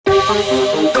So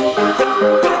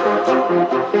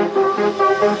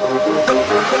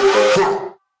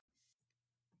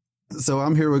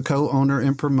I'm here with co-owner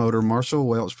and promoter Marshall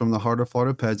Welch from the Heart of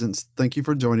Florida Pageants. Thank you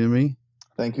for joining me.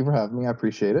 Thank you for having me. I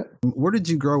appreciate it. Where did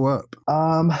you grow up?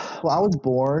 Well, I was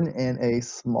born in a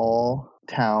small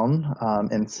town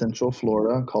in Central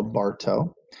Florida called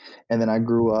Bartow. And then I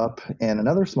grew up in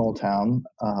another small town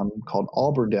called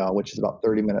Auburndale, which is about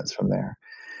 30 minutes from there.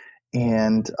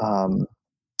 And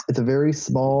it's a very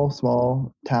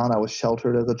small town. I was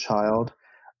sheltered as a child.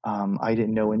 I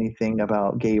didn't know anything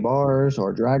about gay bars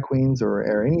or drag queens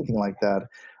or anything like that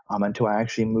until I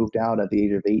actually moved out at the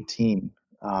age of 18.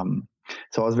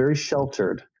 So I was very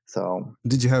sheltered. So,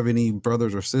 did you have any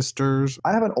brothers or sisters?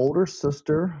 I have an older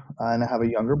sister and I have a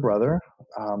younger brother.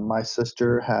 My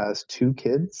sister has two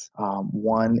kids.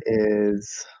 One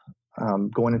is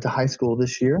going into high school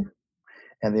this year,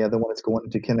 and the other one is going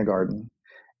into kindergarten.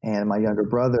 And my younger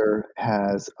brother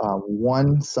has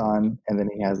one son, and then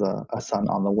he has a son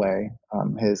on the way.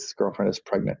 His girlfriend is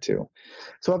pregnant too.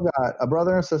 So I've got a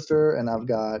brother and sister, and I've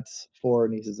got 4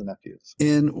 nieces and nephews.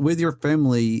 And with your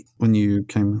family, when you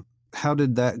came, how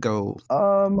did that go?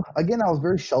 Again, I was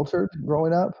very sheltered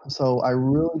growing up, so I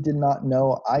really did not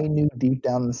know. I knew deep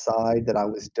down inside that I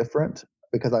was different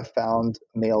because I found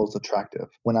males attractive.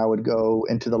 When I would go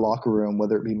into the locker room,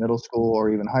 whether it be middle school or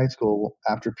even high school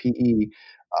after PE,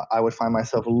 I would find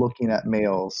myself looking at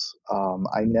males.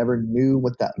 I never knew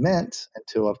what that meant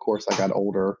until, of course, I got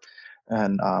older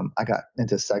and I got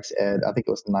into sex ed. I think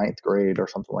it was ninth grade or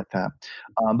something like that.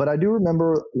 But I do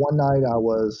remember one night I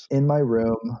was in my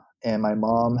room and my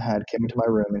mom had came into my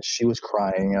room and she was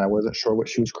crying and I wasn't sure what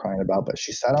she was crying about, but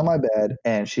she sat on my bed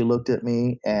and she looked at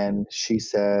me and she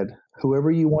said, "Whoever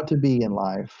you want to be in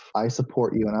life, I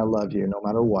support you and I love you no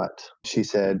matter what." She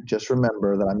said, "Just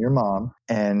remember that I'm your mom."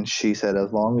 And she said,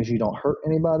 "As long as you don't hurt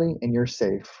anybody and you're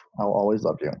safe, I'll always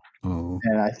love you." Oh.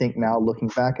 And I think now looking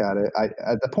back at it,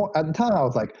 at the time I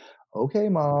was like, "Okay,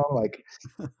 mom, like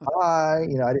I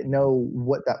didn't know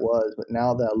what that was, but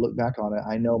now that I look back on it,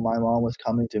 I know my mom was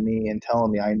coming to me and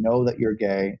telling me, I know that you're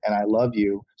gay and I love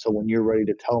you. So when you're ready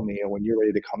to tell me or when you're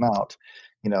ready to come out,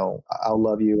 I'll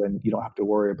love you and you don't have to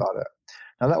worry about it."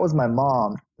 Now that was my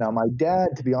mom. Now my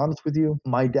dad, to be honest with you,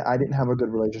 I didn't have a good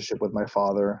relationship with my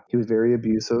father. He was very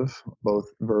abusive,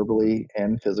 both verbally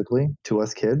and physically to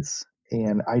us kids.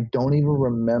 And I don't even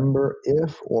remember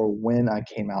if or when I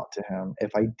came out to him.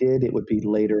 If I did, it would be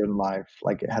later in life,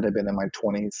 like it had been in my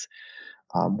 20s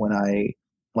when I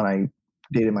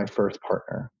dated my first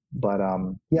partner. But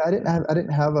yeah, I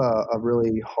didn't have a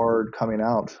really hard coming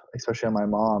out, especially on my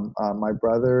mom. My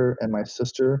brother and my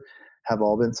sister have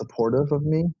all been supportive of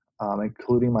me,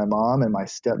 including my mom and my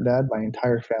stepdad. My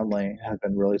entire family has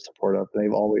been really supportive.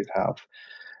 They've always have.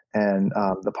 And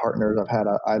the partners I've had,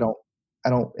 I don't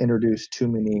introduce too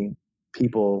many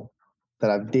people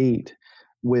that I've date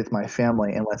with my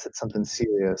family unless it's something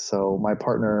serious. So my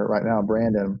partner right now,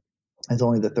 Brandon, is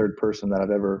only the third person that I've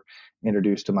ever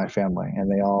introduced to my family, and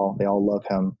they all love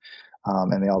him,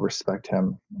 and they all respect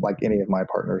him like any of my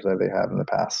partners that they have in the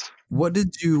past. What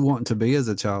did you want to be as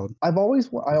a child? I always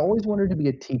wanted to be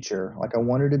a teacher. Like I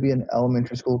wanted to be an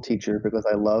elementary school teacher because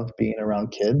I love being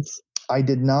around kids. I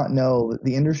did not know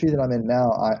the industry that I'm in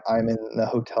now. I'm in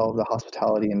the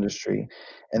hospitality industry,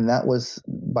 and that was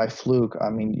by fluke. I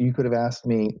mean, you could have asked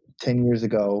me 10 years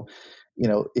ago,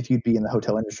 if you'd be in the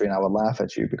hotel industry, and I would laugh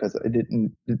at you because it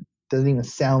doesn't even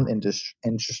sound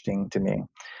interesting to me.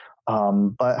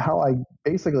 But how I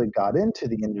basically got into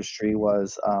the industry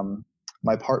was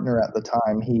my partner at the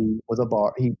time. He was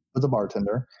a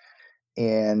bartender,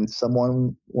 and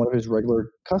one of his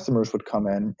regular customers would come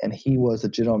in, and he was a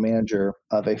general manager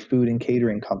of a food and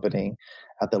catering company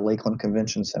at the Lakeland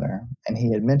Convention Center. And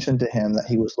he had mentioned to him that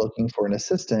he was looking for an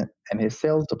assistant in his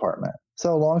sales department.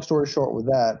 So long story short with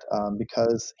that,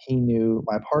 because he knew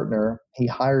my partner, he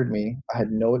hired me. I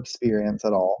had no experience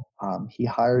at all. He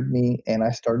hired me and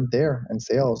I started there in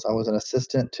sales. I was an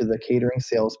assistant to the catering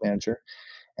sales manager,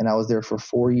 and I was there for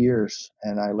 4 years,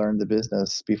 and I learned the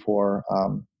business before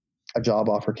a job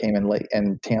offer came in late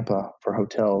in Tampa for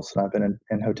hotels, and I've been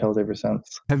in hotels ever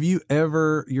since. Have you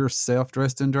ever yourself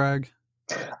dressed in drag?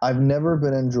 I've never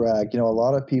been in drag. A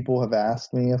lot of people have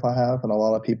asked me if I have, and a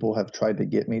lot of people have tried to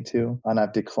get me to, and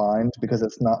I've declined because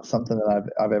it's not something that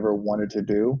I've ever wanted to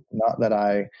do.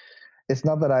 It's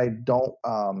not that I don't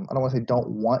want to say don't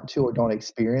want to or don't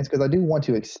experience, because I do want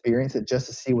to experience it just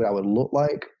to see what I would look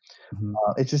like. Mm-hmm.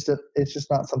 It's just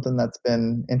not something that's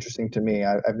been interesting to me.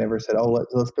 I've never said, "Oh,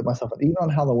 let's put myself," even on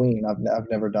Halloween. I've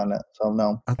never done it. So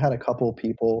no, I've had a couple of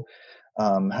people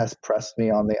has pressed me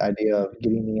on the idea of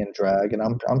getting me in drag, and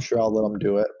I'm sure I'll let them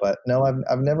do it. But no,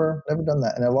 I've never done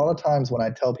that. And a lot of times when I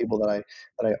tell people that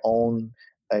I own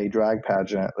a drag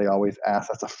pageant, they always ask.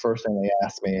 That's the first thing they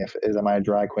ask me: if is am I a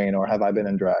drag queen or have I been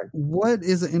in drag? What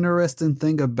is an interesting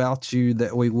thing about you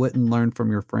that we wouldn't learn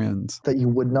from your friends? That you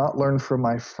would not learn from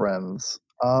my friends.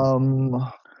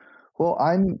 Well,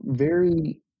 I'm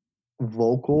very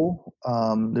vocal.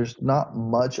 There's not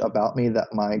much about me that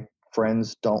my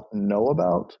friends don't know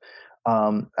about.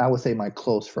 I would say my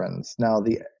close friends. Now,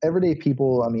 the everyday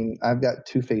people, I mean, I've got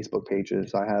two Facebook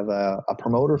pages. I have a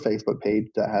promoter Facebook page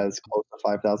that has close to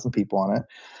 5,000 people on it,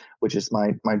 which is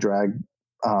my drag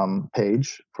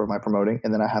page for my promoting,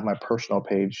 and then I have my personal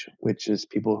page, which is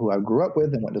people who I grew up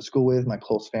with and went to school with, my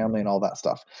close family, and all that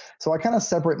stuff. So I kind of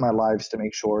separate my lives to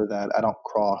make sure that I don't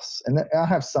cross. And I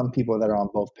have some people that are on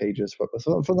both pages,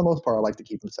 so for the most part, I like to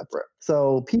keep them separate.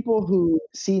 So people who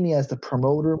see me as the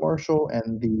promoter Marshall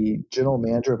and the general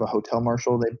manager of a hotel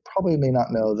Marshall, they probably may not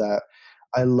know that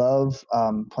I love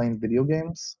playing video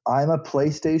games. I'm a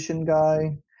PlayStation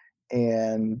guy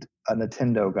and a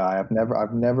Nintendo guy. I've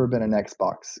never been an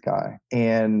Xbox guy.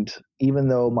 And even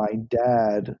though my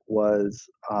dad was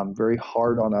very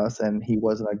hard on us and he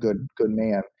wasn't a good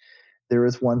man, there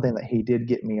is one thing that he did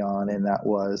get me on, and that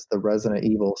was the Resident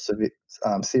Evil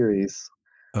series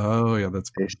Oh, yeah, that's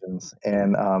cool. stations.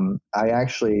 And I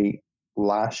actually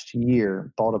last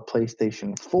year bought a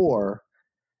PlayStation 4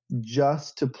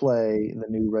 just to play the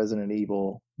new Resident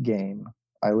Evil game.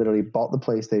 I literally bought the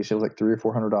PlayStation. It was like $300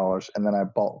 or $400, and then I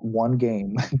bought one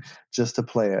game just to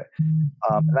play it.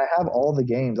 And I have all the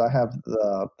games. I have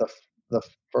the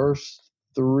first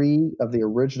three of the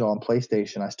original on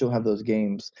PlayStation. I still have those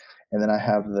games, and then I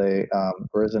have the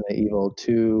Resident Evil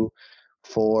 2,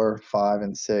 4, 5,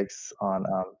 and 6 on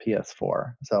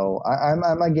PS4. So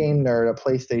I'm a game nerd, a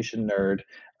PlayStation nerd.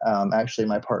 Actually,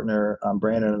 my partner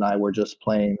Brandon and I were just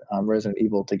playing Resident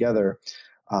Evil together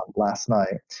last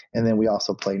night, and then we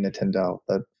also play Nintendo,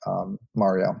 the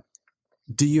Mario.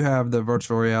 Do you have the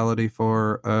virtual reality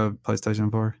for PlayStation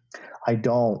 4? I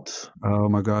don't. Oh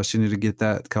my gosh, you need to get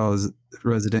that because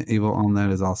Resident Evil on that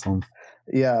is awesome.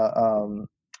 Yeah,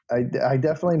 I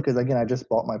definitely, because again, I just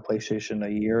bought my PlayStation a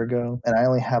year ago, and I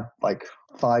only have like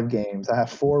 5 games. I have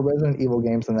 4 Resident Evil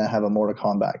games, and then I have a Mortal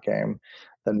Kombat game,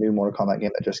 the new Mortal Kombat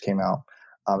game that just came out,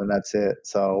 and that's it.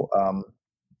 So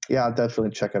yeah, I'll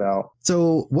definitely check it out.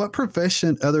 So, what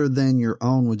profession other than your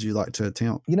own would you like to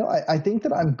attempt? I think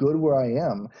that I'm good where I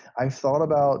am. I've thought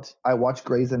about, I watch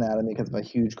Grey's Anatomy because I'm a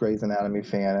huge Grey's Anatomy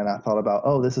fan, and I thought about,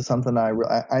 oh, this is something I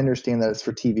understand that it's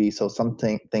for TV, so some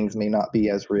things may not be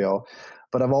as real,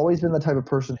 but I've always been the type of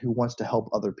person who wants to help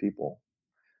other people,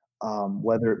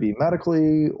 whether it be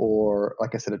medically or,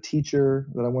 like I said, a teacher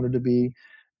that I wanted to be.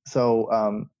 So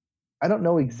I don't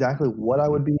know exactly what I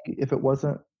would be if it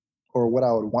wasn't, or what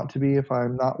I would want to be if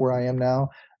I'm not where I am now.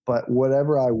 But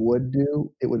whatever I would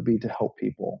do, it would be to help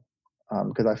people,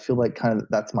 because I feel like kind of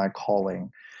that's my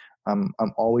calling. I'm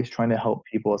always trying to help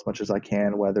people as much as I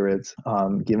can, whether it's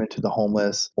giving to the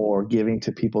homeless or giving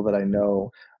to people that I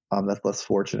know that's less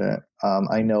fortunate.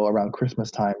 I know around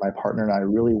Christmas time, my partner and I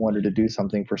really wanted to do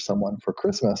something for someone for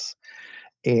Christmas,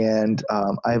 and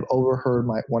I've overheard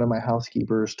one of my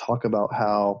housekeepers talk about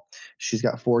how she's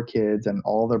got 4 kids and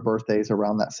all their birthdays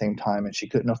around that same time, and she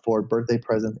couldn't afford birthday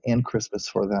presents and Christmas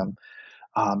for them.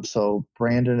 So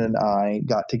Brandon and I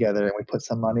got together and we put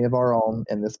some money of our own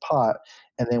in this pot,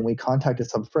 and then we contacted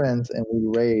some friends and we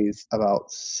raised about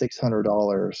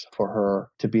 $600 for her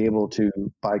to be able to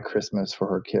buy Christmas for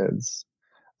her kids.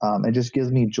 It just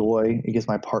gives me joy. It gives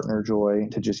my partner joy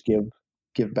to just give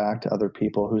back to other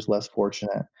people who's less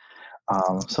fortunate.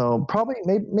 So probably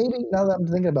maybe now that I'm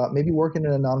thinking about maybe working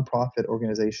in a nonprofit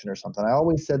organization or something. I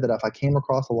always said that if I came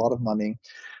across a lot of money,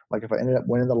 like if I ended up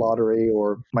winning the lottery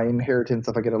or my inheritance,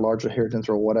 if I get a large inheritance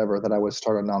or whatever, that I would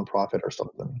start a nonprofit or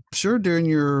something. Sure, during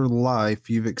your life,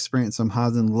 you've experienced some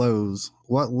highs and lows.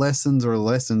 What lessons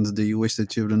do you wish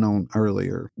that you would have known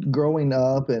earlier? Growing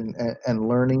up and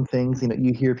learning things,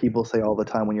 you hear people say all the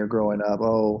time when you're growing up,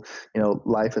 oh,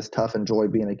 life is tough, enjoy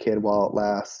being a kid while it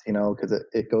lasts, because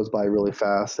it goes by really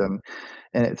fast. And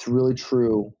it's really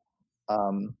true.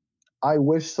 Um, I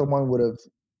wish someone would have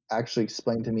actually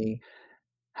explained to me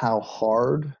how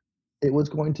hard it was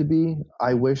going to be.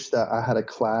 I wish that I had a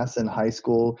class in high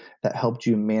school that helped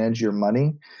you manage your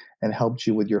money and helped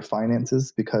you with your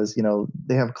finances, because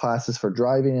they have classes for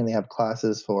driving and they have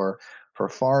classes for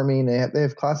farming. They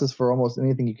have classes for almost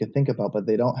anything you could think about, but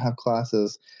they don't have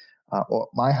classes. Or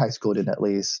my high school did, at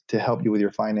least, to help you with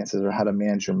your finances or how to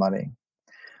manage your money.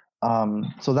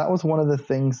 So that was one of the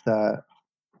things that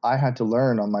I had to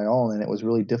learn on my own, and it was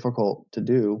really difficult to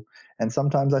do. And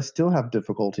sometimes I still have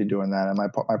difficulty doing that. And my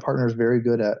partner is very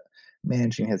good at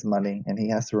managing his money, and he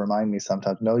has to remind me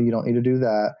sometimes, no, you don't need to do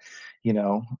that, you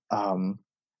know. Um,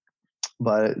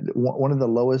 but one of the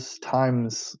lowest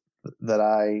times that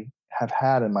I have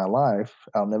had in my life,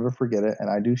 I'll never forget it, and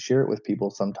I do share it with people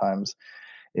sometimes,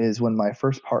 is when my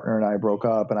first partner and I broke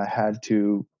up, and I had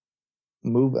to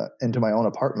move into my own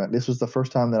apartment. This was the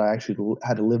first time that I actually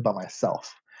had to live by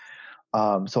myself.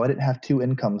 So I didn't have two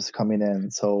incomes coming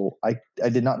in. So I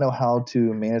did not know how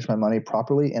to manage my money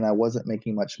properly, and I wasn't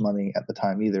making much money at the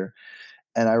time either.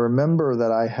 And I remember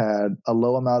that I had a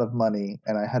low amount of money,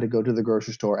 and I had to go to the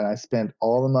grocery store, and I spent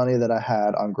all the money that I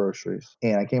had on groceries.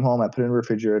 And I came home, I put it in the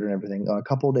refrigerator and everything. A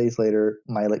couple of days later,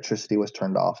 my electricity was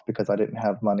turned off because I didn't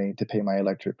have money to pay my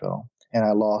electric bill. And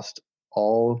I lost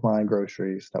all of my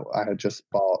groceries that I had just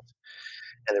bought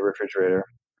in the refrigerator.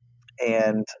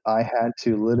 And I had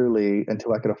to literally,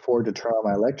 until I could afford to turn on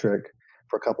my electric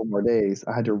for a couple more days,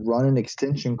 I had to run an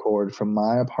extension cord from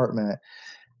my apartment,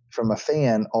 from a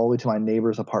fan, all the way to my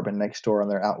neighbor's apartment next door on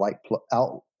their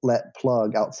outlet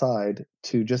plug outside,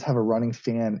 to just have a running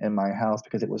fan in my house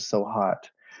because it was so hot.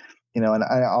 And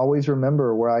I always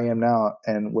remember where I am now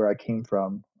and where I came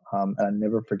from. And I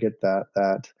never forget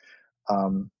that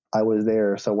I was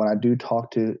there. So when I do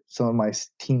talk to some of my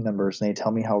team members and they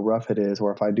tell me how rough it is,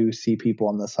 or if I do see people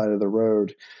on the side of the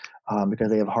road because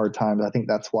they have hard times, I think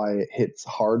that's why it hits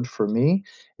hard for me,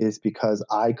 is because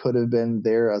I could have been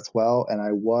there as well, and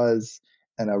I was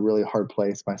in a really hard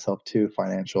place myself too,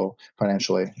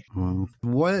 financially. Wow.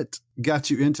 What got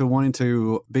you into wanting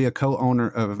to be a co-owner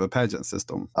of a pageant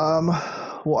system?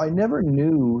 Well, I never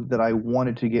knew that I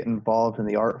wanted to get involved in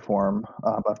the art form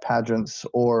of pageants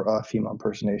or female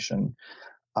impersonation.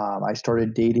 I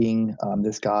started dating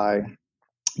this guy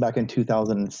back in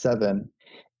 2007,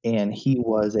 and he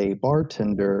was a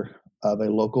bartender of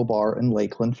a local bar in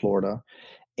Lakeland, Florida.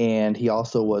 And he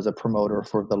also was a promoter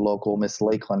for the local Miss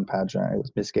Lakeland pageant. It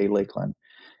was Miss Gay Lakeland.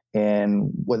 And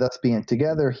with us being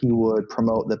together, he would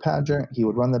promote the pageant, he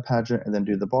would run the pageant, and then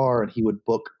do the bar, and he would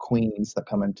book queens that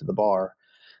come into the bar.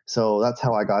 So that's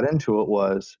how I got into it,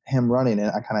 was him running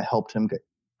it. I kind of helped him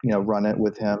run it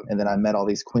with him. And then I met all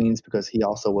these queens because he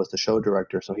also was the show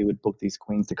director. So he would book these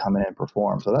queens to come in and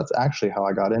perform. So that's actually how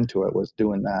I got into it, was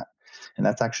doing that. And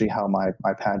that's actually how my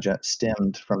pageant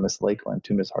stemmed from Miss Lakeland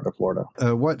to Miss Heart of Florida.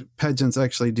 What pageants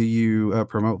actually do you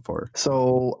promote for?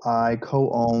 So I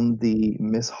co-own the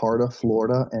Miss Heart of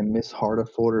Florida and Miss Heart of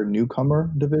Florida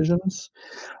newcomer divisions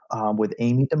with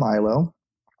Amy DeMilo,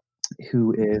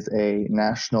 who is a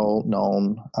nationally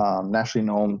known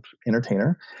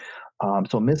entertainer.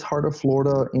 So Miss Heart of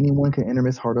Florida, anyone can enter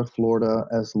Miss Heart of Florida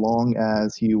as long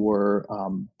as you were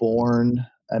born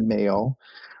a male.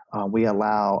 We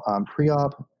allow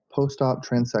pre-op, post-op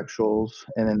transsexuals,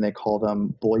 and then they call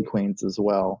them boy queens as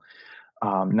well.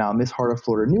 Now, Miss Heart of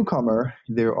Florida newcomer,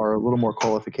 there are a little more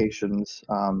qualifications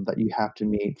that you have to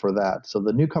meet for that. So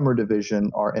the newcomer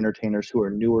division are entertainers who are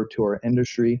newer to our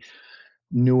industry,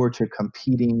 newer to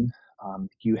competing.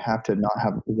 You have to not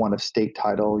have won a state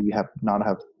title. You have not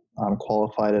have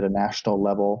qualified at a national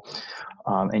level,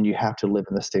 and you have to live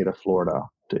in the state of Florida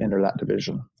to enter that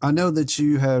division. I know that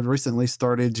you have recently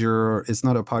started it's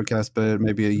not a podcast, but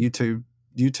maybe a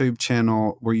YouTube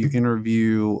channel where you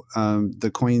interview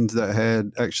the queens that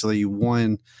had actually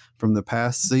won from the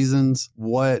past seasons.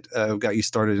 What got you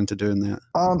started into doing that?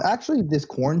 Actually, this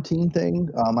quarantine thing,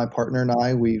 my partner and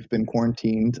I, we've been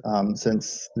quarantined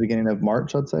since the beginning of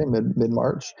March, I'd say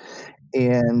mid-March.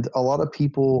 And a lot of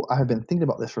people, I have been thinking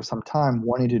about this for some time,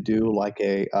 wanting to do like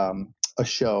a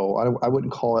show. I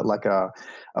wouldn't call it like a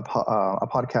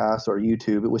podcast or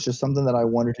YouTube. It was just something that I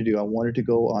wanted to do. I wanted to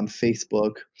go on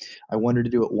Facebook. I wanted to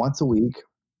do it once a week.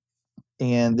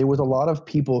 And there was a lot of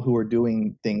people who were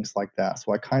doing things like that.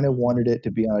 So I kind of wanted it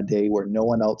to be on a day where no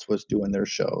one else was doing their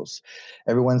shows.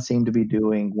 Everyone seemed to be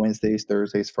doing Wednesdays,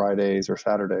 Thursdays, Fridays, or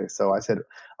Saturdays. So I said,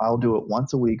 I'll do it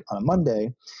once a week on a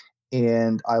Monday,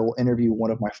 and I will interview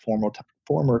one of my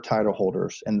former title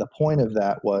holders. And the point of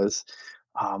that was,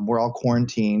 we're all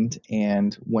quarantined,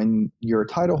 and when you're a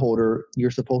title holder,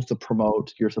 you're supposed to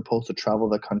promote, you're supposed to travel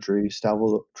the country,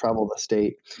 travel the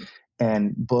state,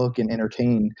 and book and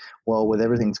entertain. Well, with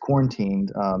everything's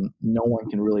quarantined, no one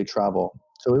can really travel.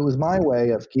 So it was my way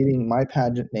of getting my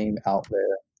pageant name out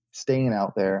there, staying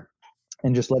out there,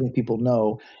 and just letting people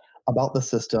know about the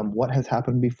system, what has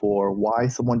happened before, why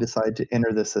someone decided to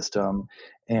enter the system,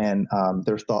 and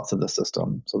their thoughts of the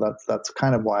system. So that's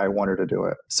kind of why I wanted to do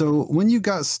it. So when you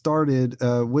got started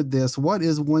with this, what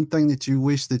is one thing that you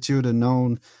wish that you would have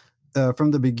known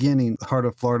from the beginning, Heart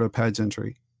of Florida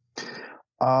pageantry?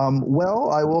 Well,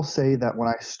 I will say that when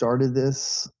I started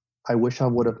this, I wish I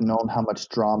would have known how much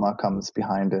drama comes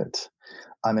behind it.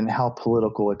 I mean, how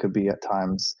political it could be at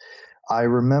times. I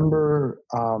remember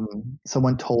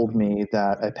someone told me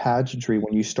that a pageantry,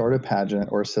 when you start a pageant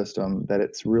or a system, that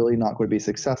it's really not going to be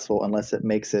successful unless it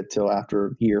makes it till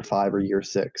after year 5 or year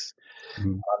 6.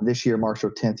 Mhm. This year marks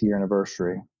our 10th year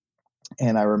anniversary.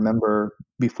 And I remember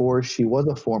before she was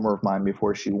a former of mine,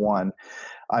 before she won,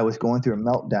 I was going through a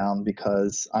meltdown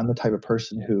because I'm the type of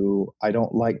person who I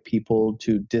don't like people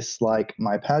to dislike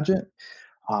my pageant,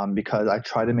 because I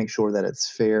try to make sure that it's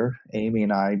fair. Amy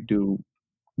and I do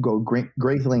go great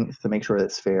lengths to make sure that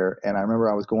it's fair. And I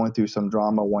remember I was going through some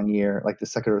drama one year, like the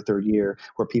second or third year,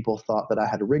 where people thought that I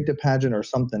had rigged a pageant or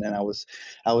something, and I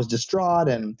was distraught,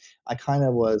 and I kind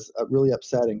of was really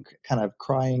upset and kind of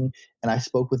crying. And I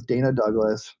spoke with Dana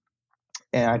Douglas,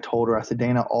 and I told her, I said,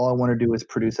 Dana, all I want to do is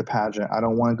produce a pageant. I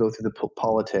don't want to go through the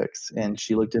politics. And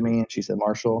she looked at me and she said,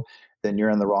 Marshall, then you're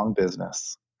in the wrong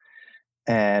business.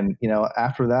 And,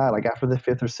 after that, like after the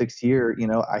fifth or sixth year,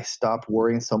 I stopped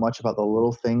worrying so much about the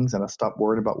little things, and I stopped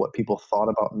worrying about what people thought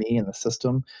about me and the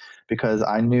system, because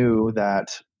I knew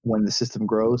that when the system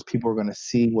grows, people are going to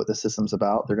see what the system's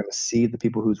about. They're going to see the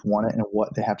people who's won it and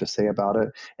what they have to say about it,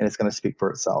 and it's going to speak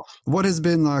for itself. What has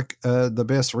been like the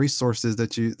best resources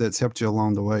that's helped you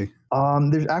along the way?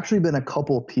 There's actually been a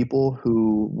couple people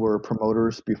who were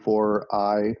promoters before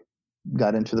I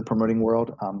got into the promoting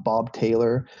world. Bob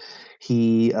Taylor,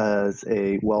 he is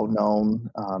a well-known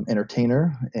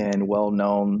entertainer and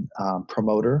well-known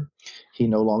promoter. He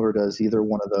no longer does either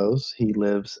one of those. He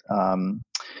lives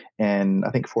in, I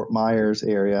think, Fort Myers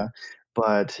area,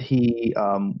 but he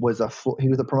was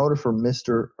a promoter for Miss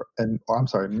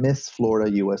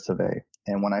Florida US of A.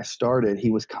 And when I started,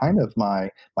 he was kind of my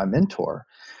mentor.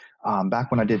 Back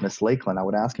when I did Miss Lakeland, I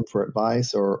would ask him for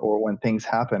advice, or when things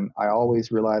happen, I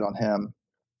always relied on him,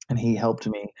 and he helped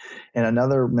me. And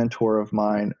another mentor of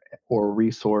mine or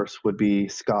resource would be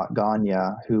Scott Gagne,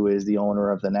 who is the owner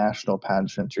of the national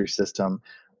pageantry system,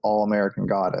 All American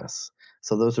Goddess.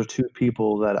 So those are two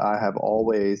people that I have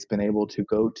always been able to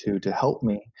go to help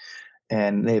me,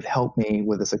 and they've helped me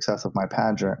with the success of my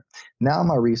pageant. Now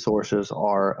my resources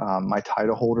are my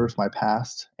title holders, my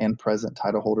past and present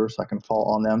title holders. So I can fall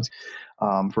on them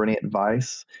for any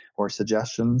advice or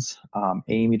suggestions.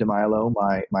 Amy DeMilo,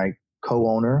 my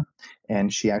co-owner,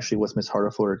 and she actually was Miss Heart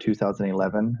of Florida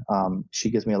 2011.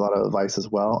 She gives me a lot of advice as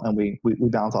well, and we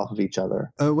bounce off of each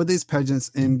other. With these pageants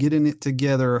and getting it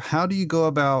together, how do you go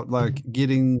about like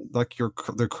getting like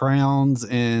the crowns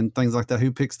and things like that?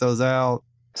 Who picks those out?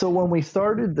 So when we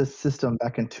started the system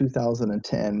back in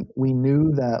 2010, we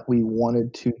knew that we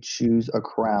wanted to choose a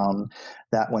crown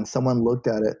that when someone looked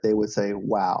at it, they would say,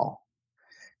 wow.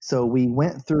 So we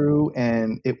went through,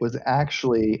 and it was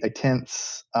actually a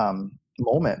tense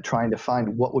moment trying to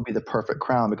find what would be the perfect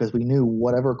crown, because we knew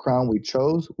whatever crown we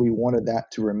chose, we wanted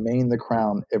that to remain the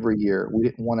crown every year. We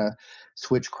didn't want to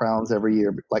switch crowns every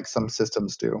year like some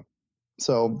systems do.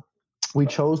 So we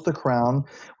chose the crown.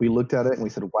 We looked at it and we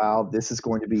said, wow, this is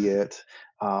going to be it.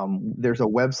 There's a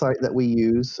website that we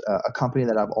use, a company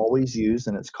that I've always used,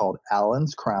 and it's called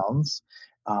Allen's Crowns.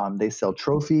 They sell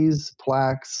trophies,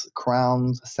 plaques,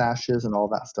 crowns, sashes, and all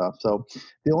that stuff. So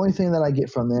the only thing that I get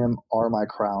from them are my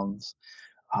crowns.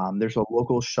 There's a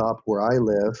local shop where I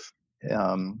live.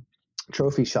 Um,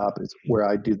 Trophy shop is where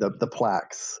I do the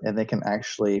plaques, and they can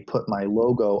actually put my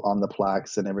logo on the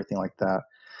plaques and everything like that.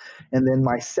 And then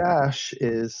my sash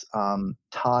is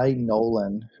Ty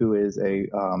Nolan, who is a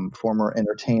former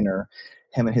entertainer.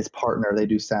 Him and his partner, they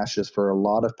do sashes for a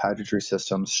lot of pageantry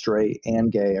systems, straight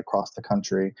and gay, across the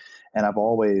country. And I've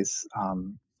always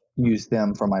used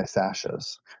them for my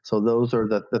sashes. So those are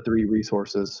the three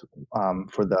resources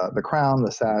for the crown,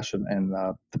 the sash, and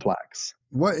the plaques.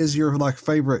 What is your like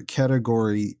favorite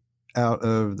category out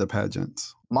of the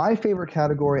pageants? My favorite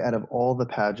category out of all the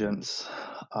pageants,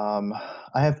 I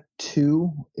have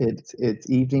two. It's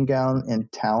evening gown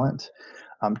and talent.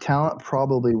 Talent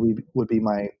probably would be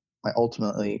my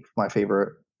ultimately my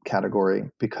favorite category,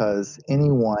 because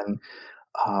anyone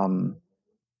um,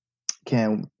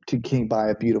 can buy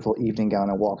a beautiful evening gown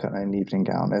and walk out in an evening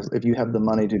gown. If you have the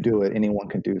money to do it, anyone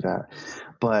can do that.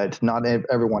 But not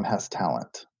everyone has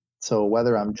talent. So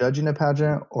whether I'm judging a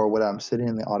pageant or whether I'm sitting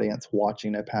in the audience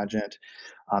watching a pageant,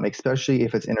 especially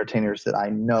if it's entertainers that I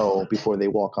know before they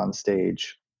walk on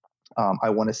stage,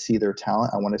 I want to see their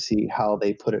talent. I want to see how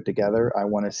they put it together. I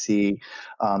want to see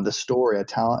the story. A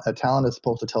talent is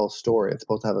supposed to tell a story. It's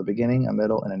supposed to have a beginning, a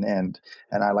middle, and an end.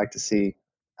 And I like to see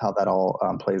how that all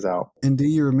plays out. And do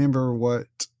you remember what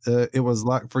it was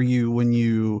like for you when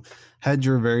you had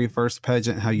your very first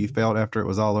pageant, how you felt after it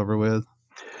was all over with?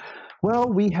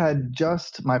 Well, we had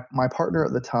just my partner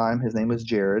at the time. His name was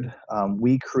Jared.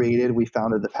 We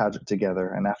founded the pageant together,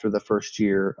 and after the first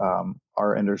year,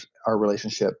 our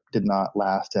relationship did not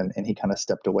last, and he kind of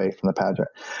stepped away from the pageant.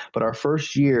 But our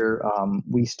first year,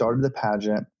 we started the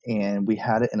pageant, and we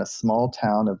had it in a small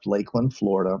town of Lakeland,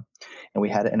 Florida, and we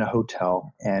had it in a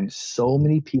hotel, and so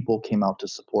many people came out to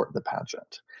support the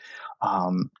pageant.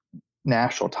 Um,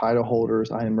 National title holders.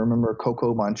 I remember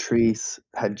Coco Montrese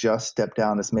had just stepped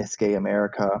down as Miss Gay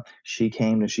America. She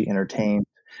came and she entertained.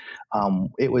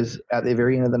 It was at the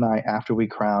very end of the night after we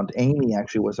crowned. Amy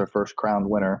actually was our first crowned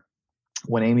winner.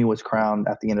 When Amy was crowned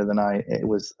at the end of the night, it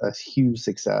was a huge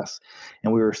success.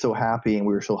 And we were so happy and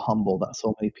we were so humbled that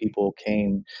so many people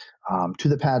came to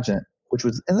the pageant, which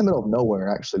was in the middle of nowhere,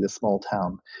 actually, this small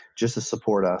town, just to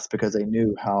support us because they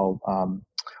knew how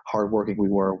hardworking we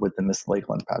were with the Miss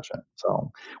Lakeland pageant.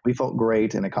 So we felt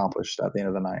great and accomplished at the end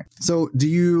of the night. So, do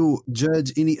you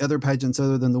judge any other pageants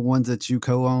other than the ones that you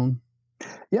co own?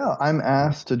 Yeah, I'm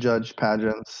asked to judge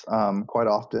pageants quite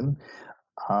often.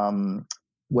 um,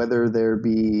 whether there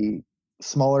be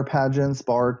smaller pageants,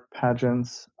 bar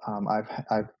pageants.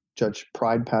 I've judged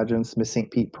pride pageants, Miss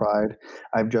St. Pete Pride.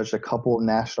 I've judged a couple of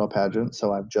national pageants.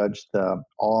 So I've judged the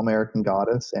All American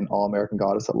Goddess and All American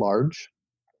Goddess at Large.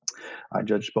 I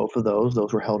judged both of those.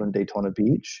 Those were held in Daytona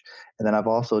Beach. And then I've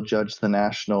also judged the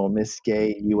national Miss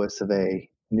Gay US of A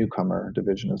newcomer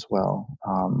division as well.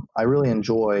 I really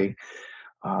enjoy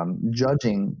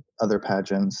judging other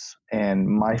pageants, and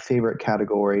my favorite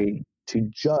category to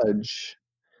judge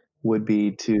would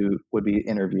be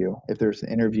interview. If there's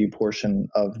an interview portion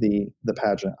of the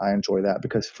pageant, I enjoy that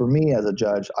because for me as a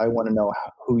judge, I want to know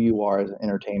who you are as an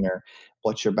entertainer,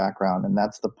 what's your background, and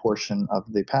that's the portion of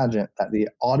the pageant that the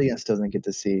audience doesn't get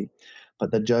to see,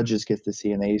 but the judges get to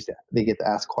see, and they get to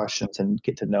ask questions and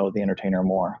get to know the entertainer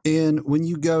more. And when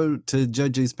you go to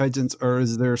judge these pageants, or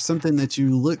is there something that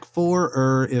you look for,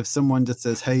 or if someone just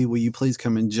says, "Hey, will you please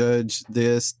come and judge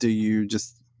this?" Do you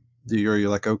just do you are you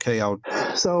like, okay, I'll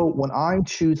So when I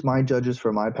choose my judges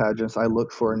for my pageants, I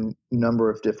look for a number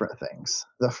of different things.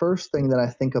 The first thing that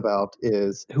I think about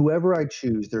is whoever I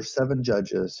choose, there's seven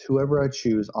judges, whoever I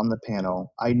choose on the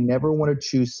panel, I never want to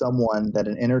choose someone that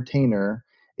an entertainer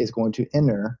is going to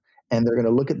enter and they're going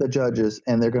to look at the judges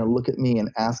and they're going to look at me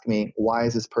and ask me, why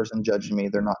is this person judging me?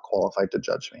 They're not qualified to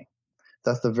judge me.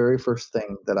 That's the very first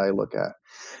thing that I look at.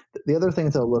 The other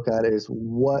things I'll look at is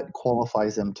what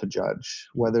qualifies them to judge,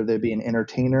 whether they be an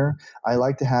entertainer. I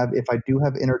like to have, if I do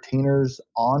have entertainers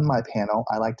on my panel,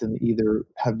 I like to either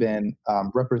have been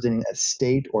representing a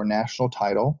state or national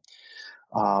title.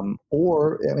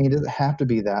 Or, I mean, it doesn't have to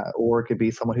be that, or it could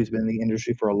be someone who's been in the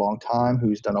industry for a long time,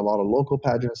 who's done a lot of local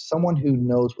pageants, someone who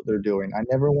knows what they're doing. I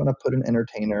never want to put an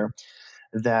entertainer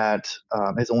that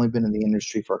has only been in the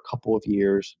industry for a couple of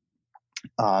years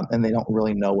and they don't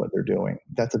really know what they're doing.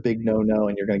 That's a big no-no,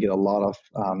 and you're going to get a lot of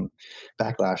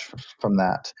backlash from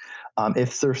that.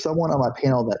 If there's someone on my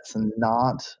panel that's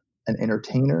not an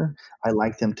entertainer, I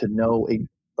like them to know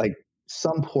like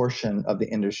some portion of the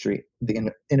industry,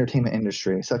 the entertainment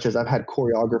industry, such as I've had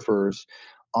choreographers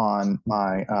on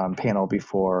my panel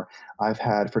before. I've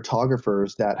had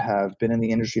photographers that have been in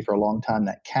the industry for a long time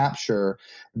that capture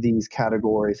these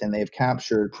categories and they've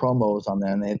captured promos on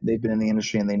them. They've been in the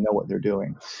industry and they know what they're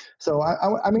doing. So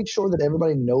I make sure that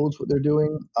everybody knows what they're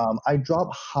doing. I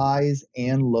drop highs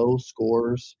and low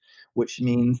scores, which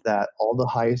means that all the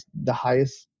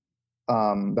highest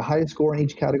score in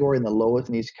each category and the lowest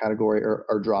in each category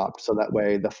are dropped. So that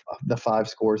way the five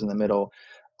scores in the middle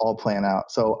all plan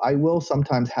out. So I will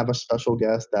sometimes have a special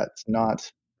guest that's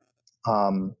not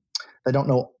um, they don't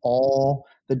know all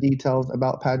the details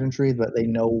about pageantry, but they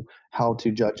know how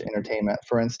to judge entertainment.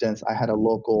 For instance, I had a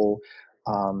local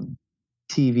um,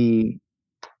 TV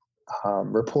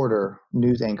reporter,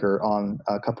 news anchor on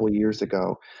a couple of years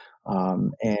ago.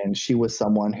 And she was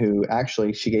someone who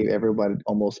actually she gave everybody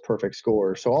almost perfect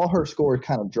scores. So all her scores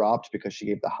kind of dropped because she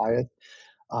gave the highest.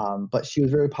 But she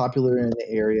was very popular in the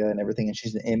area and everything, and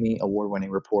she's an Emmy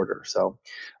award-winning reporter. So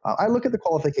I look at the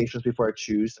qualifications before I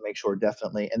choose to make sure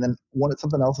definitely. And then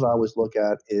something else that I always look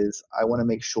at is I want to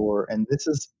make sure, and this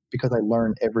is because I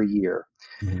learn every year.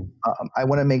 Mhm. I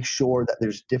want to make sure that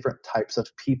there's different types of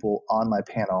people on my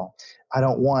panel. I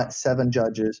don't want seven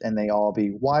judges and they all be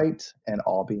white and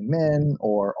all be men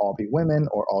or all be women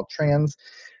or all trans.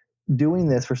 Doing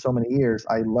this for so many years,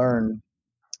 I learned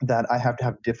that I have to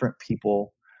have different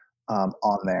people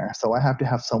on there. So I have to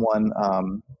have someone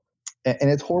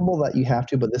And it's horrible that you have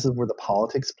to, but this is where the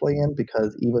politics play in,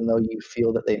 because even though you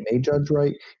feel that they may judge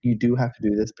right, you do have to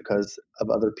do this because of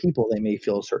other people. They may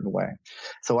feel a certain way.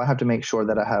 So I have to make sure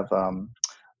that I have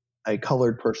a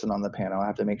colored person on the panel. I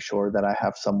have to make sure that I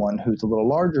have someone who's a little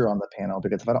larger on the panel,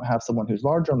 because if I don't have someone who's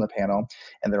larger on the panel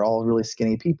and they're all really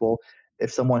skinny people,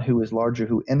 if someone who is larger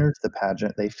who enters the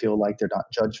pageant, they feel like they're not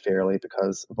judged fairly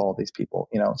because of all these people,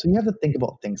 you know. So you have to think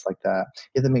about things like that.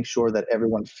 You have to make sure that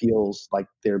everyone feels like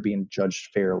they're being judged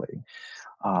fairly.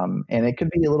 And it can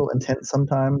be a little intense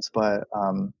sometimes, but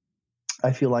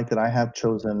I feel like that I have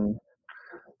chosen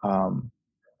um,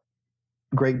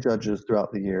 great judges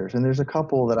throughout the years. And there's a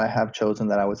couple that I have chosen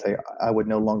that I would say I would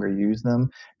no longer use them,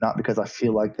 not because I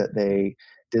feel like that they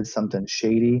did something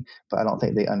shady, but I don't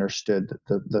think they understood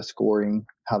the scoring,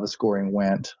 how the scoring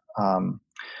went.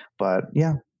 But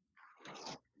yeah.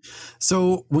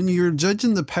 So when you're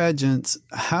judging the pageants,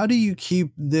 how do you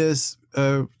keep this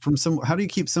from some? How do you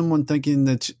keep someone thinking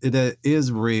that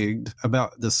is rigged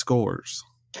about the scores?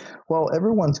 Well,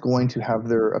 everyone's going to have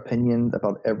their opinion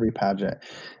about every pageant.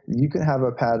 You can have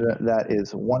a pageant that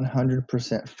is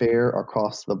 100% fair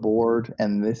across the board,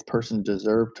 and this person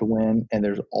deserved to win, and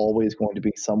there's always going to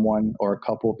be someone or a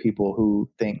couple of people who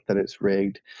think that it's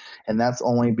rigged. And that's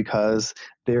only because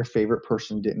their favorite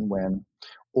person didn't win,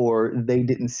 or they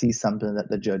didn't see something that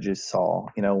the judges saw.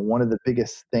 You know, one of the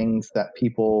biggest things that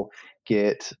people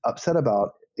get upset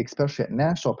about, especially at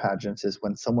national pageants, is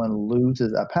when someone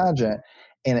loses a pageant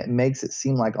and it makes it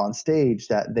seem like on stage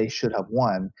that they should have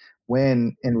won,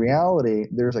 when in reality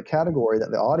there's a category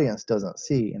that the audience doesn't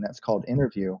see, and that's called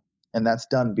interview, and that's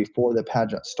done before the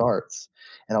pageant starts.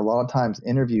 And a lot of times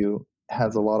interview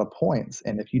has a lot of points,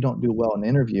 and if you don't do well in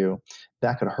interview,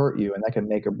 that could hurt you, and that can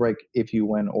make or break if you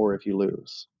win or if you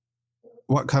lose.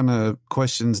 What kind of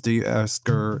questions do you ask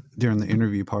her during the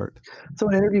interview part? So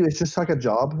an interview is just like a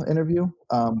job interview.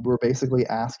 We're basically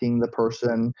asking the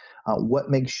person, what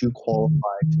makes you qualified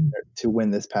to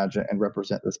win this pageant and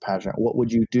represent this pageant? What would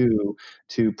you do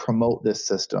to promote this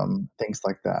system? Things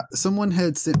like that. Someone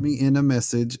had sent me in a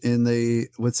message and they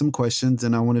with some questions,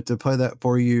 and I wanted to play that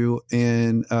for you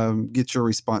and get your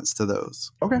response to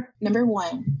those. Okay. Number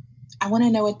one, I want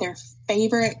to know what their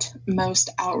favorite, most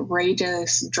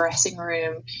outrageous dressing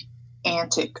room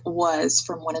antic was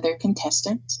from one of their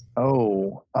contestants.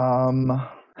 Oh,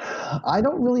 I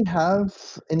don't really have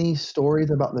any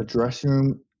stories about the dressing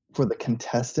room for the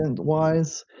contestant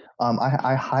wise.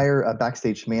 I hire a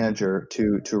backstage manager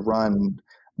to run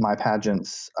my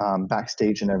pageants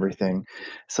backstage and everything.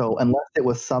 So unless it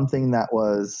was something that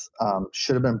was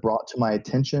should have been brought to my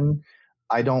attention,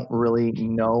 I don't really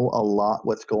know a lot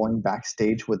what's going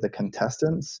backstage with the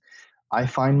contestants. I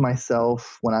find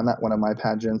myself when I'm at one of my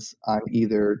pageants, I'm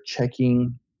either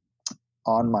checking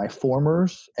on my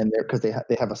formers and they're because they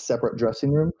have a separate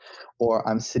dressing room, or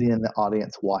I'm sitting in the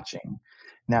audience watching.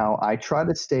 Now I try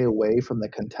to stay away from the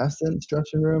contestants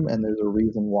dressing room, and there's a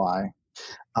reason why.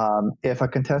 If a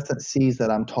contestant sees that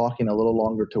I'm talking a little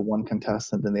longer to one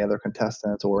contestant than the other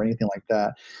contestants or anything like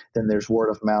that, then there's word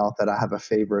of mouth that I have a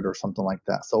favorite or something like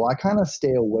that. So I kind of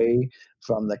stay away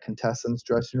from the contestants'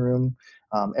 dressing room.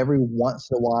 Every once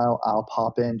in a while, I'll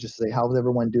pop in just to say, "How's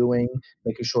everyone doing?"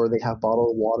 Making sure they have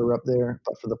bottled water up there.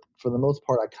 But for the most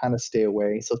part, I kind of stay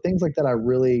away. So things like that, I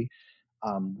really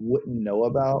wouldn't know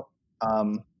about.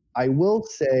 I will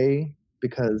say,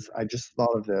 because I just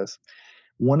thought of this,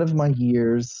 one of my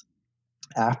years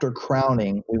after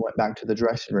crowning, we went back to the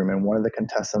dressing room, and one of the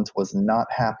contestants was not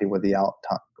happy with the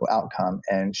outcome,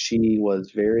 and she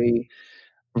was very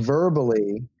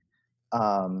verbally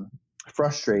um,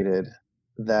 frustrated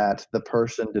that the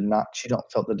person did not. She don't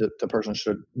felt that the person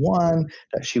should have won.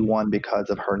 That she won because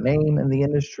of her name in the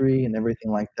industry and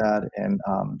everything like that, and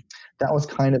that was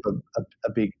kind of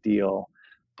a big deal.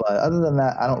 But other than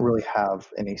that, I don't really have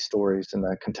any stories in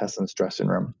the contestants' dressing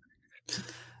room.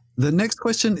 The next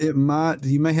question,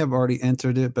 you may have already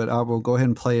answered it, but I will go ahead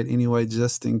and play it anyway,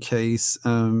 just in case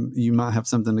you might have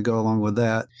something to go along with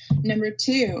that. Number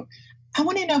two, I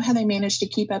want to know how they managed to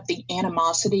keep up the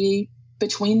animosity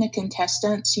between the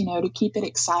contestants, to keep it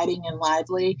exciting and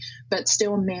lively, but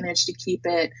still manage to keep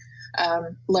it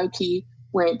low key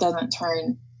where it doesn't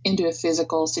turn into a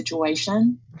physical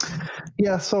situation.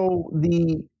 Yeah, so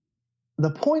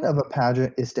the point of a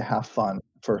pageant is to have fun.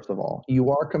 First of all, you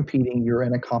are competing, you're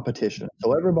in a competition.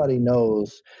 So everybody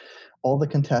knows, all the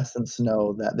contestants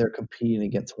know that they're competing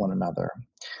against one another.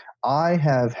 I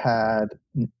have had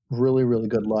really, really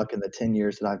good luck in the 10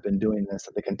 years that I've been doing this,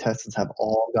 that the contestants have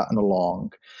all gotten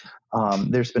along.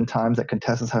 There's been times that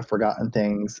contestants have forgotten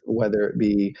things, whether it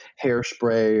be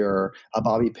hairspray or a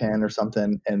bobby pin or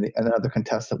something, and another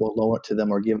contestant will loan it to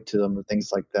them or give it to them or things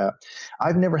like that.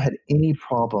 I've never had any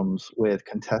problems with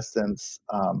contestants'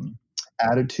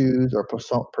 attitudes or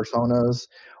personas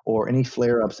or any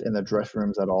flare ups in the dressing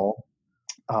rooms at all.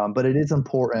 But it is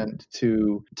important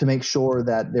to make sure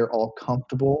that they're all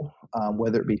comfortable,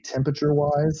 whether it be temperature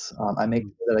wise. I make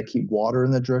sure that I keep water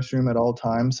in the dressing room at all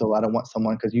times, so I don't want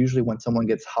someone, because usually when someone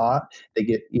gets hot, they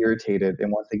get irritated,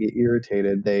 and once they get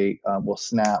irritated, they will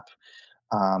snap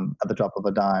at the drop of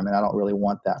a dime, and I don't really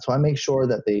want that. So I make sure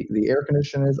that the air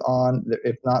conditioner is on.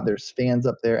 If not, there's fans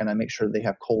up there, and I make sure they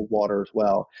have cold water as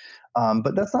well.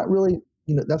 But that's not really,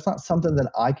 that's not something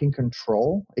that I can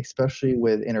control, especially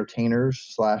with entertainers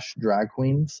slash drag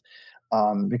queens,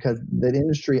 because the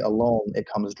industry alone, it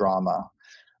comes drama.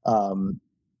 Um,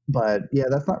 but yeah,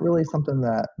 that's not really something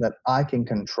that I can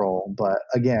control. But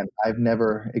again, I've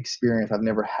never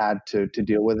had to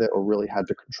deal with it or really had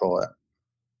to control it.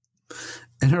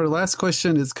 And our last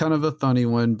question is kind of a funny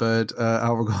one, but I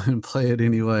will go ahead and play it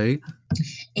anyway.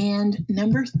 And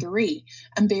number 3,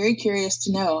 I'm very curious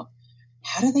to know,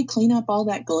 how do they clean up all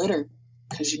that glitter?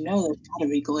 Because there's got to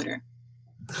be glitter.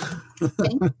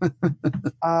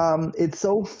 It's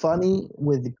so funny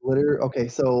with glitter. Okay,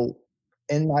 so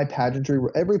in my pageantry,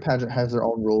 every pageant has their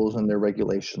own rules and their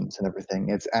regulations and everything.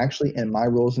 It's actually in my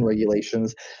rules and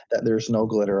regulations that there's no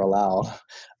glitter allowed.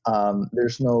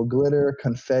 There's no glitter,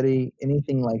 confetti,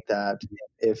 anything like that.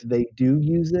 If they do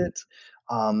use it,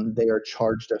 they are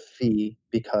charged a fee,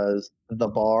 because the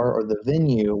bar or the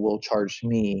venue will charge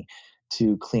me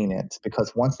to clean it,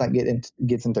 because once that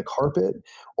gets into carpet,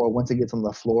 or once it gets on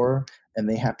the floor and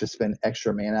they have to spend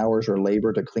extra man hours or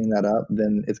labor to clean that up,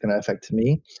 then it's going to affect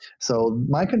me. So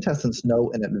my contestants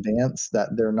know in advance that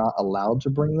they're not allowed to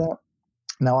bring that.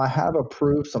 Now, I have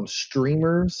approved some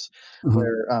streamers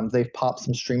where they've popped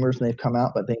some streamers and they've come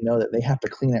out, but they know that they have to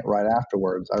clean it right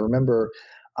afterwards. I remember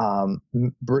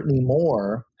Brittany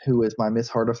Moore, who is my Miss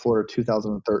Heart of Florida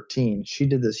 2013, she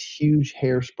did this huge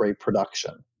hairspray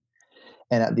production.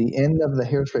 And at the end of the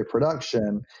hairspray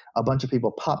production, a bunch of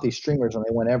people popped these streamers and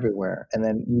they went everywhere. And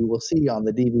then you will see on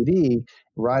the DVD,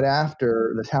 right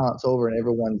after the talent's over and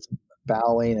everyone's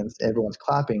bowing and everyone's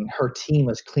clapping, her team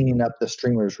is cleaning up the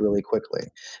streamers really quickly,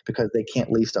 because they can't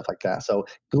leave stuff like that. So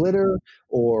glitter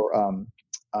or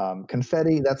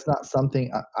confetti, that's not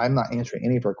something. I'm not answering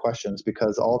any of her questions,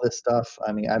 because all this stuff,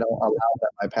 I mean, I don't allow that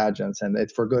in my pageants, and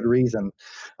it's for good reason,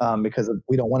 because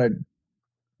we don't want to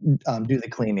do the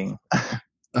cleaning.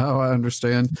 Oh, I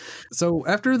understand. So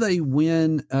after they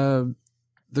win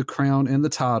the crown and the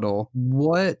title,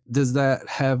 what does that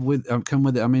have with come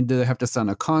with it? I mean, do they have to sign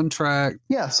a contract?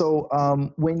 Yeah. So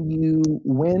when you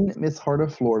win Miss Heart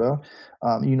of Florida,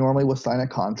 you normally will sign a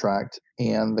contract,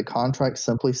 and the contract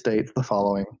simply states the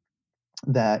following: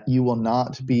 that you will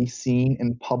not be seen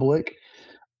in public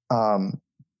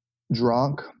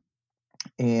drunk,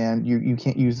 and you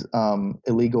can't use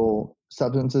illegal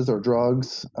substances or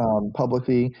drugs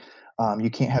publicly.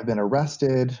 You can't have been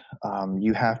arrested.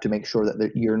 You have to make sure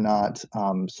that you're not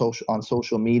on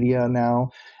social media now.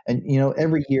 And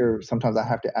every year, sometimes I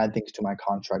have to add things to my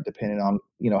contract depending on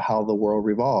how the world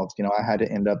revolves. I had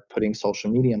to end up putting social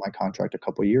media in my contract a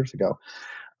couple of years ago,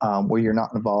 where you're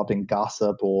not involved in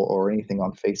gossip or anything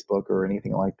on Facebook or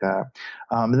anything like that.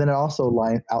 And then it also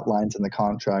outlines in the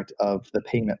contract of the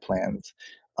payment plans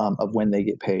of when they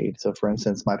get paid. So, for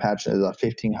instance, my pageant is a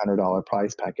 $1,500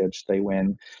 prize package. They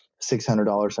win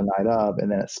 $600 a night of,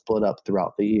 and then it's split up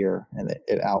throughout the year, and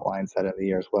it outlines that in the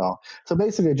year as well. So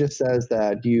basically, it just says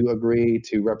that you agree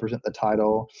to represent the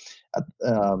title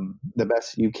the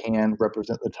best you can,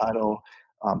 represent the title,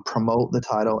 promote the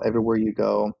title everywhere you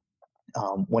go.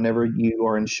 Whenever you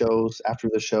are in shows,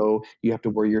 after the show, you have to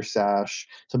wear your sash.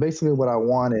 So basically, what I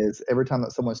want is every time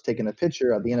that someone's taking a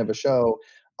picture at the end of a show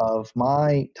of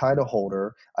my title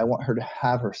holder, I want her to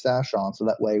have her sash on. So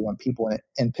that way, when people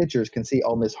in pictures can see,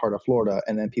 oh, Miss Heart of Florida,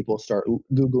 and then people start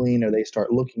Googling or they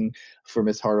start looking for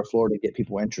Miss Heart of Florida to get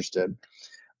people interested.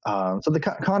 So the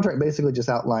contract basically just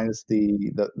outlines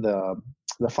the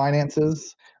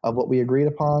finances of what we agreed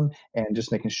upon, and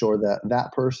just making sure that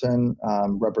that person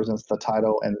represents the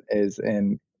title and is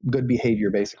in good behavior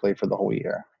basically for the whole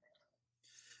year.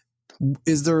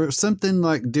 Is there something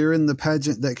like during the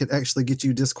pageant that could actually get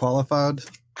you disqualified?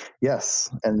 Yes,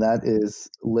 and that is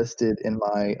listed in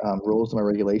my rules and my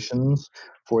regulations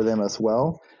for them as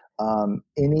well.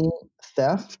 Any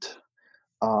theft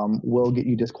will get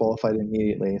you disqualified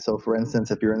immediately. So, for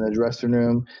instance, if you're in the dressing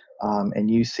room and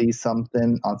you see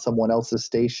something on someone else's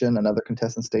station, another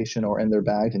contestant station, or in their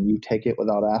bag, and you take it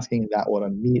without asking, that will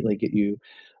immediately get you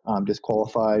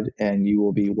disqualified, and you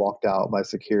will be walked out by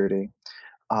security.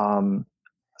 Um,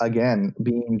 Again,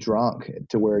 being drunk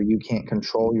to where you can't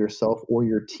control yourself or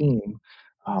your team,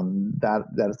 that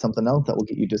is something else that will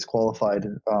get you disqualified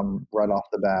right off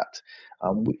the bat.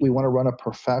 We want to run a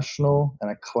professional and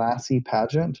a classy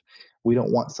pageant. We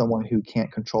don't want someone who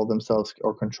can't control themselves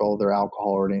or control their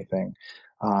alcohol or anything.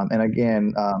 And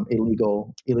again,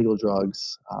 illegal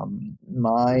drugs.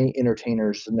 My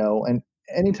entertainers know, and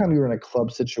anytime you're in a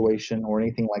club situation or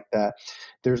anything like that,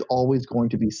 there's always going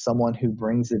to be someone who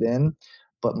brings it in.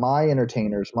 But my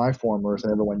entertainers, my formers,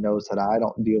 and everyone knows that I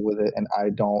don't deal with it and I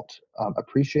don't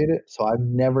appreciate it. So I've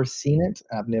never seen it.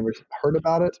 I've never heard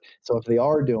about it. So if they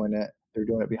are doing it, they're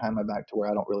doing it behind my back to where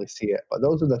I don't really see it. But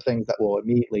those are the things that will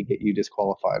immediately get you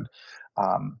disqualified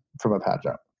from a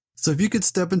pageant. So if you could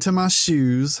step into my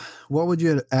shoes, what would you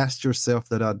have asked yourself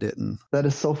that I didn't? That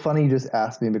is so funny you just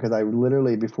asked me, because I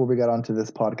literally, before we got onto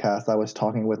this podcast, I was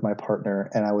talking with my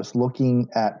partner and I was looking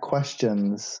at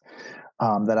questions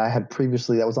that I had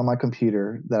previously, that was on my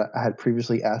computer, that I had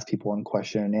previously asked people in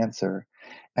question and answer.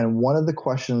 And one of the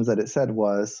questions that it said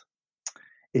was,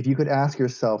 if you could ask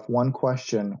yourself one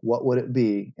question, what would it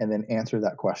be? And then answer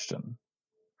that question.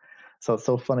 So it's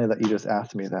so funny that you just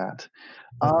asked me that.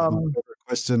 That's my favorite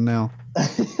question now.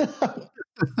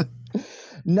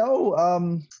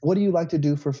 No, what do you like to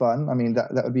do for fun? I mean,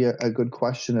 that would be a good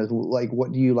question, is like,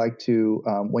 what do you like to,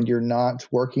 when you're not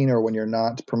working or when you're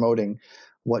not promoting,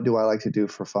 what do I like to do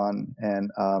for fun?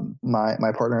 And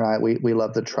my partner and I, we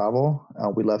love to travel.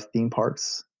 We love theme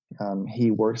parks. He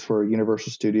works for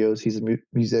Universal Studios. He's a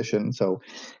musician, so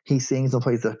he sings and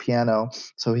plays the piano,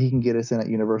 so he can get us in at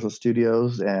Universal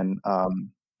Studios. And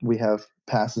we have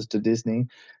passes to Disney.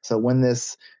 So when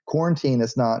this quarantine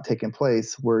is not taking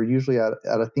place, we're usually at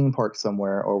a theme park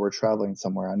somewhere, or we're traveling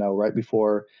somewhere. I know right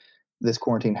before this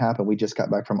quarantine happened, we just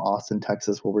got back from Austin,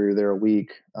 Texas, where we were there a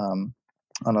week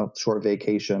on a short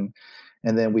vacation.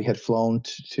 And then we had flown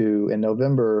in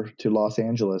November to Los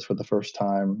Angeles for the first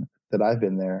time that I've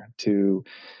been there, to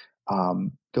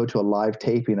go to a live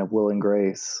taping of Will and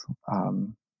Grace.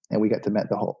 And we got to met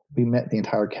the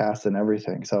entire cast and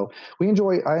everything. So I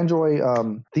enjoy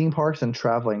theme parks and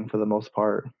traveling for the most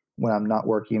part when I'm not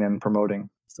working and promoting.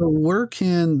 So where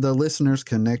can the listeners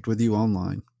connect with you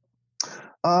online?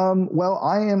 Well,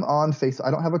 I am on Facebook.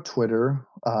 I don't have a Twitter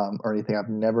or anything. I've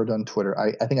never done Twitter.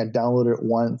 I think I downloaded it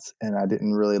once and I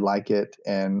didn't really like it,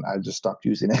 and I just stopped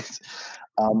using it.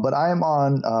 But I am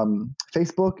on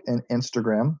Facebook and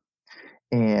Instagram,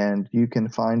 and you can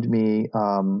find me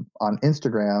on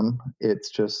Instagram.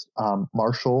 It's just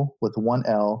Marshall with one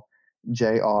L,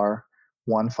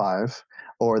 JR15,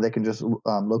 or they can just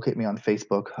locate me on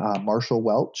Facebook, Marshall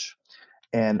Welch.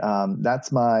 And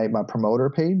that's my promoter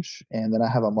page. And then I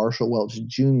have a Marshall Welch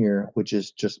Jr., which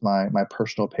is just my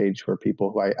personal page for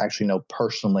people who I actually know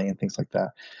personally and things like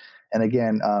that. And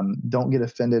again, don't get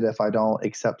offended if I don't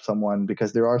accept someone,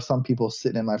 because there are some people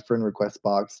sitting in my friend request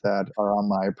box that are on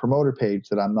my promoter page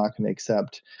that I'm not going to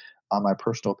accept on my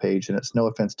personal page. And it's no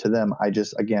offense to them. I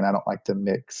don't like to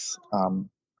mix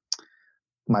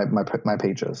my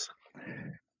pages.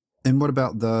 And what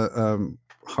about the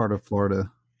Heart of Florida?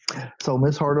 So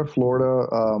Miss Heart of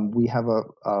Florida, we have a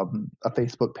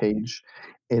Facebook page.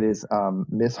 It is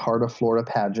Miss Heart of Florida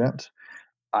Pageant.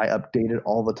 I update it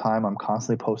all the time. I'm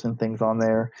constantly posting things on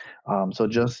there. So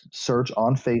just search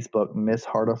on Facebook, Miss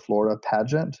Heart of Florida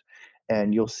Pageant,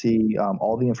 and you'll see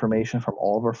all the information from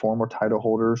all of our former title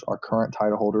holders, our current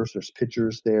title holders. There's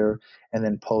pictures there, and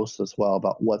then posts as well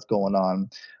about what's going on.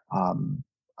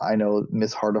 I know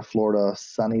Miss Heart of Florida,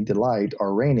 Sunny Delight,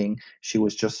 or Reigning, she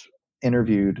was just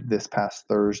interviewed this past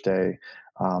Thursday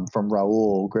from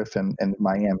Raul Griffin in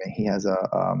Miami. He has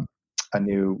a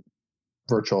new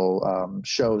virtual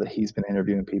show that he's been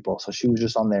interviewing people. So she was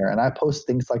just on there, and I post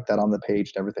things like that on the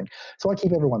page and everything. So I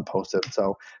keep everyone posted.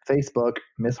 So Facebook,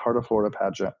 Miss Heart of Florida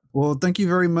Pageant. Well, thank you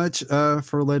very much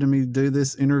for letting me do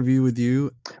this interview with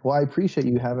you. Well, I appreciate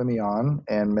you having me on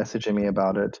and messaging me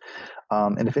about it.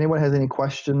 And if anyone has any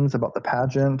questions about the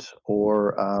pageant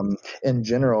or in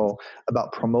general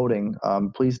about promoting,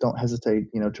 please don't hesitate,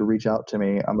 to reach out to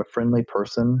me. I'm a friendly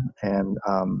person, and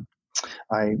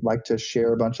I like to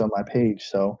share a bunch on my page.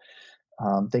 So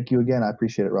thank you again. I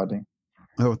appreciate it, Rodney.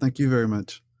 Oh, thank you very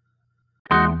much.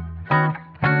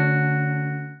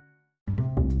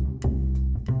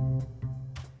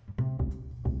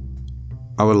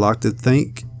 I would like to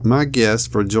thank my guests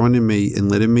for joining me and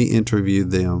letting me interview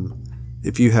them.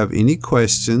 If you have any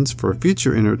questions for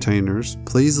future entertainers,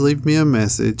 please leave me a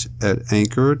message at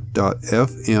anchor.fm/The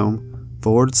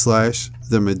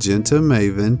Magenta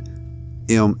Maven,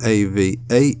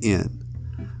 MAVAN.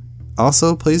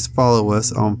 Also, please follow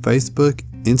us on Facebook,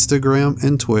 Instagram,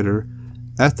 and Twitter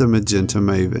at The Magenta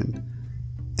Maven.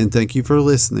 And thank you for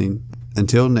listening.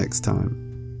 Until next time.